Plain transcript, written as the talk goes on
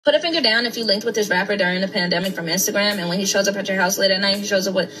Put a finger down if you linked with this rapper during the pandemic from Instagram, and when he shows up at your house late at night, he shows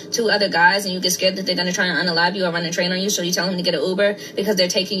up with 2 other guys, and you get scared that they're going to try and unalive you or run a train on you, so you tell him to get an Uber because they're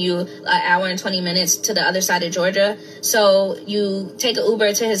taking you an hour and 20 minutes to the other side of Georgia. So you take an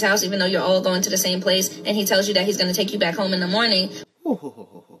Uber to his house, even though you're all going to the same place, and he tells you that he's going to take you back home in the morning.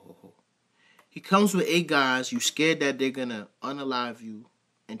 He comes with 8 guys. You scared that they're going to unalive you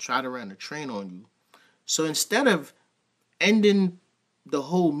and try to run a train on you. So instead of ending the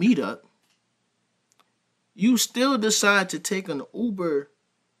whole meetup, you still decide to take an Uber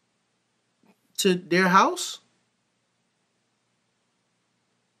to their house?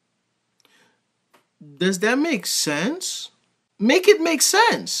 Does that make sense? Make it make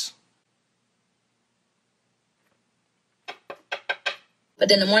sense. But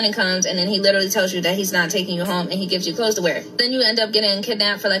then the morning comes, and then he literally tells you that he's not taking you home, and he gives you clothes to wear. Then you end up getting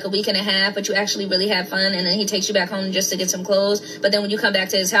kidnapped for like a week and a half, but you actually really had fun, and then he takes you back home just to get some clothes. But then when you come back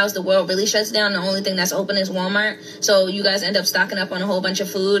to his house, the world really shuts down. The only thing that's open is Walmart. So you guys end up stocking up on a whole bunch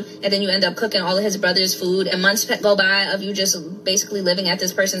of food, and then you end up cooking all of his brother's food, and months go by of you just basically living at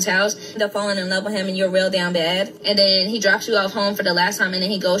this person's house. You end up falling in love with him, and you're real down bad. And then he drops you off home for the last time, and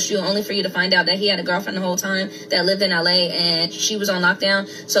then he ghosts you, only for you to find out that he had a girlfriend the whole time that lived in LA, and she was on lockdown.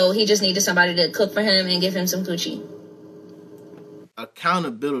 So he just needed somebody to cook for him and give him some coochie.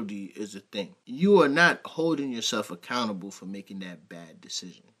 Accountability is a thing. You are not holding yourself accountable for making that bad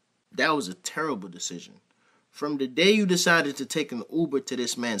decision. That was a terrible decision. From the day you decided to take an Uber to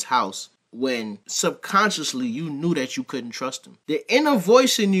this man's house, when subconsciously you knew that you couldn't trust him, the inner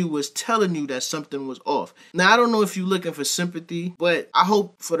voice in you was telling you that something was off. Now, I don't know if you're looking for sympathy, but I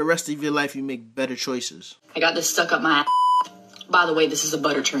hope for the rest of your life you make better choices. I got this stuck up my ass. By the way, this is a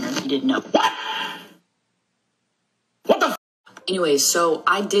butter churner, if you didn't know. What? What the f? Anyways, so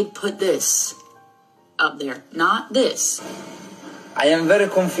I did put this up there, not this. I am very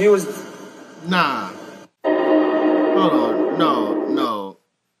confused. Nah. Hold on. No.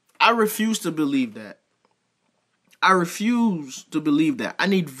 I refuse to believe that. I refuse to believe that. I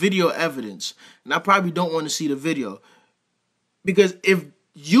need video evidence. And I probably don't want to see the video. Because if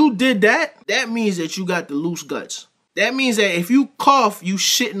you did that, that means that you got the loose guts. That means that if you cough, you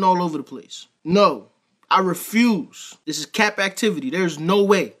shitting all over the place. No, I refuse. This is cap activity. There's no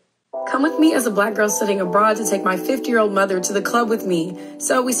way. Come with me as a black girl studying abroad to take my 50-year-old mother to the club with me.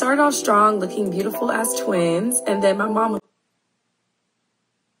 So we started off strong, looking beautiful as twins, and then my mom...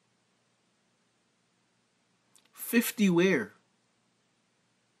 50 where?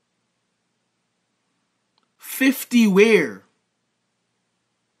 50 where?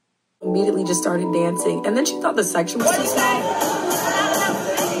 Immediately just started dancing, and then she thought the section was too small.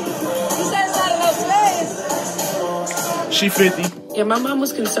 She 50. Yeah, my mom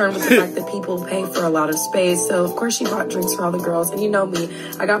was concerned with the fact that people pay for a lot of space, so of course she bought drinks for all the girls. And you know me,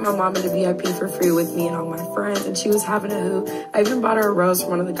 I got my mom in the VIP for free with me and all my friends, and she was having a hoot. I even bought her a rose from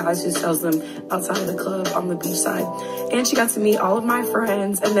one of the guys who sells them outside of the club on the beachside. And she got to meet all of my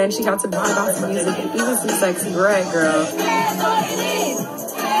friends, and then she got to vibe out some music and even some sexy red, girl.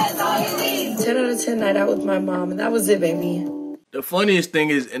 10 out of 10 night out with my mom, and that was it, baby. The funniest thing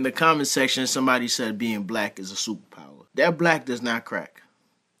is, in the comment section, somebody said being black is a superpower. That black does not crack.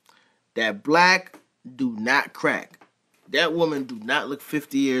 That black do not crack. That woman do not look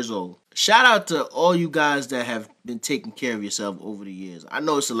 50 years old. Shout out to all you guys that have been taking care of yourself over the years. I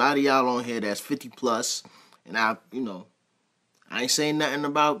know it's a lot of y'all on here that's 50 plus, and I ain't saying nothing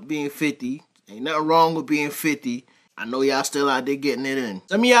about being 50. Ain't nothing wrong with being 50. I know y'all still out there getting it in.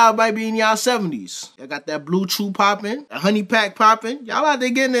 Some of y'all might be in y'all 70s. Y'all got that blue chew popping, that honey pack popping. Y'all out there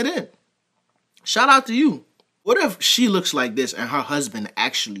getting it in. Shout out to you. What if she looks like this and her husband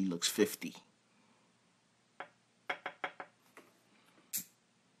actually looks 50?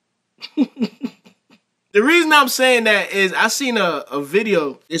 The reason I'm saying that is I seen a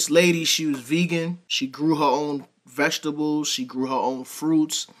video. This lady, she was vegan. She grew her own vegetables. She grew her own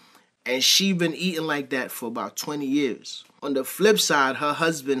fruits. And she been eating like that for about 20 years. On the flip side, her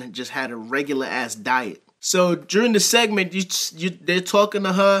husband just had a regular ass diet. So during the segment, they're talking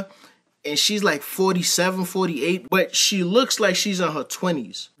to her, and she's like 47, 48, but she looks like she's in her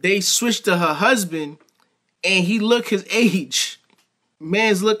 20s. They switched to her husband, and he look his age.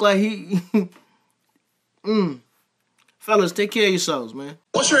 Man's look like he... Fellas, take care of yourselves, man.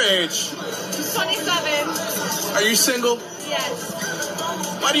 What's your age? 27. Are you single? Yes.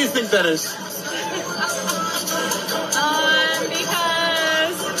 Why do you think that is?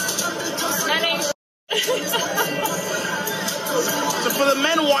 Because men ain't So for the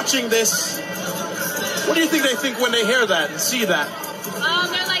men watching this, what do you think they think when they hear that and see that?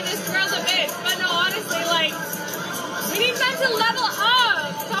 they're like, this girl's a bitch. But no, honestly, like, we need men to level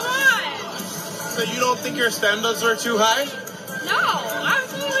up. Come So you don't think your standards are too high? No,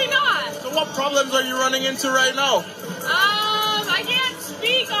 absolutely not. So what problems are you running into right now? I can't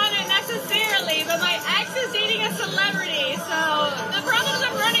speak on it necessarily, but my ex is dating a celebrity, so the problems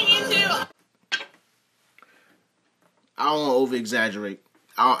I'm running into. I don't want to over-exaggerate.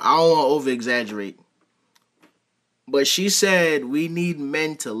 I don't want to over-exaggerate. But she said we need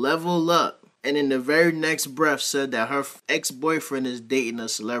men to level up. And in the very next breath said that her ex-boyfriend is dating a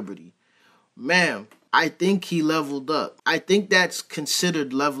celebrity. Ma'am, I think he leveled up. I think that's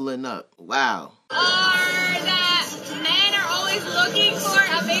considered leveling up. Wow. Or that men are always looking for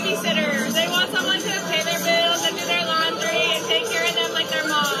a babysitter. They want someone to pay their bills and do their laundry and take care of them like their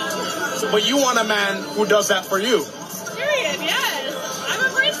mom. But you want a man who does that for you. Period, yes.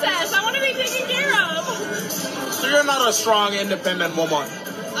 I'm a princess. I want to be taken care of. So you're not a strong, independent woman.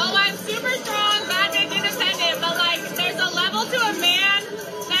 Oh, I'm super strong, bad bitch, independent, but like there's a level to a man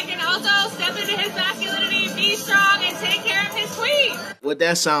that can also step into his masculinity, be strong, and take care of his queen. What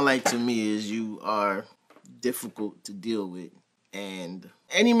that sound like to me is you are difficult to deal with. And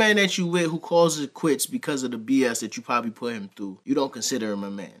any man that you with who calls it quits because of the BS that you probably put him through, you don't consider him a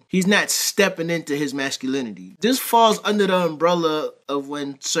man. He's not stepping into his masculinity. This falls under the umbrella of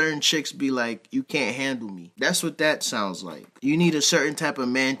when certain chicks be like, you can't handle me. That's what that sounds like. You need a certain type of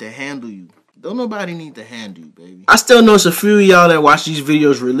man to handle you. Don't nobody need to handle you, baby. I still know it's a few of y'all that watch these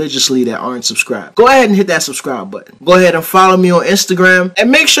videos religiously that aren't subscribed. Go ahead and hit that subscribe button. Go ahead and follow me on Instagram.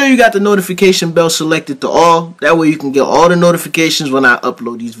 And make sure you got the notification bell selected to all. That way you can get all the notifications when I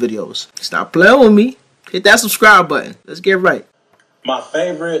upload these videos. Stop playing with me. Hit that subscribe button. Let's get right. My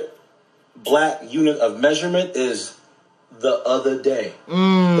favorite black unit of measurement is the other day.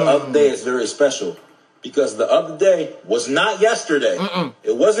 The other day is very special. Because the other day was not yesterday.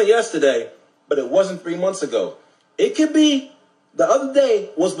 It wasn't yesterday. But it wasn't 3 months ago. It could be the other day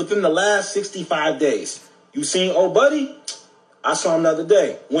was within the last 65 days. You seen old buddy? I saw him the other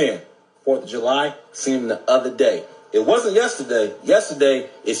day. When? 4th of July? Seen him the other day. It wasn't yesterday. Yesterday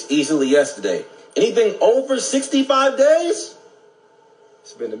is easily yesterday. Anything over 65 days?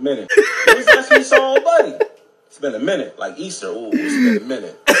 It's been a minute. When's the last time you saw old buddy? It's been a minute. Like Easter. Ooh, it's been a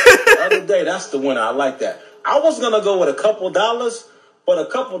minute. The other day, that's the winner. I like that. I was going to go with a couple dollars. But a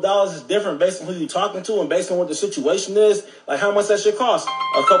couple dollars is different based on who you're talking to and based on what the situation is. Like how much that should cost.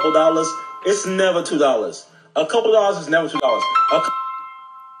 A couple dollars, it's never $2. A couple dollars is never $2.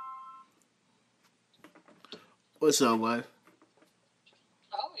 What's up, wife?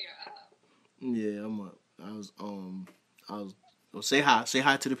 Oh, you're up. Yeah, I'm up. Well, say hi. Say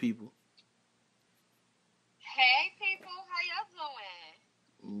hi to the people. Hey, people, how y'all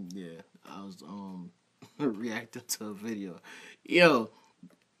doing? Yeah, I was reacting to a video. Yo,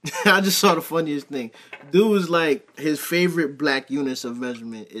 I just saw the funniest thing. Dude was like, his favorite black units of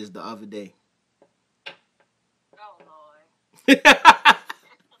measurement is the other day. Oh, Lord. That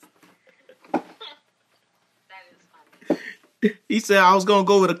is funny. He said I was gonna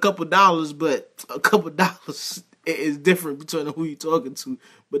go with a couple dollars, but a couple dollars is different between who you talking to.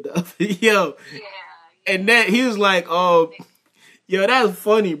 But the other, Yeah. and that he was like, yo, that's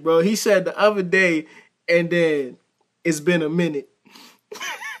funny, bro. He said the other day, and then it's been a minute. Yes.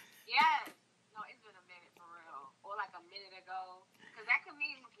 No, it's been a minute for real. Or like a minute ago. Because that could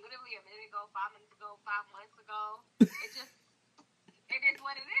mean literally a minute ago, 5 minutes ago, 5 months ago. It is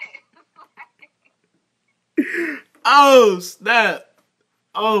what it is. Oh, snap.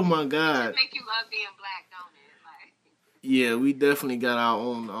 Oh, my God. It make you love being black, don't it? Like, Yeah, we definitely got our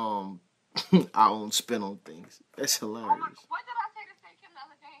own our own spin on things. That's hilarious. oh my, what did I say to Snake him the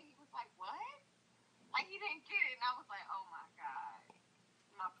other day? He was like, what? Like, he didn't get it. And I was like, oh, my God.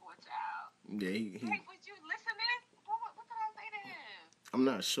 My poor child. Yeah, Hey, was you listening? What did I say to him? I'm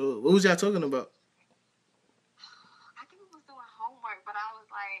not sure. What was y'all talking about? I think we was doing homework, but I was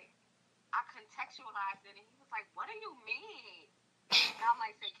like, I contextualized it, and he was like, what do you mean? And I'm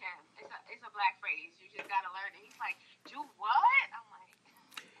like, say, Kim, it's a black phrase. You just gotta learn it. He's like, do what? I'm like,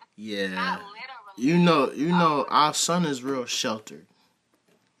 Yeah. not literally. You know, our son is real sheltered.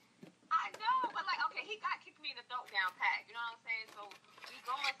 I know, but like, okay, he got kicked me in the throat down pat. You know what I'm saying? So we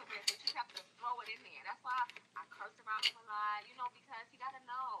going somewhere, so you just have to throw it in there. That's why I curse around him a lot, you know, because he gotta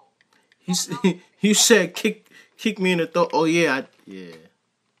know. You said kick me in the throat. Oh yeah, yeah.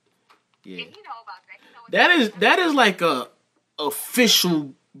 And he know about that. He know what That is like a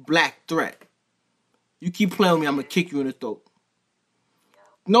official black threat. You keep playing with me, I'm gonna kick you in the throat.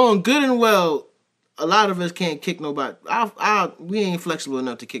 Knowing good and well, a lot of us can't kick nobody. We ain't flexible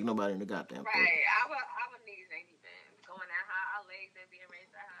enough to kick nobody in the goddamn throat. Right. Our knees ain't even going that high. Our legs ain't being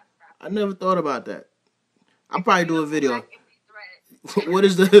raised that high. I never thought about that. I'll probably do a video. What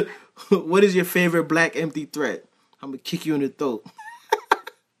is the What is your favorite black empty threat? I'm gonna kick you in the throat.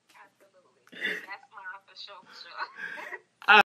 Absolutely. That's mine for sure, for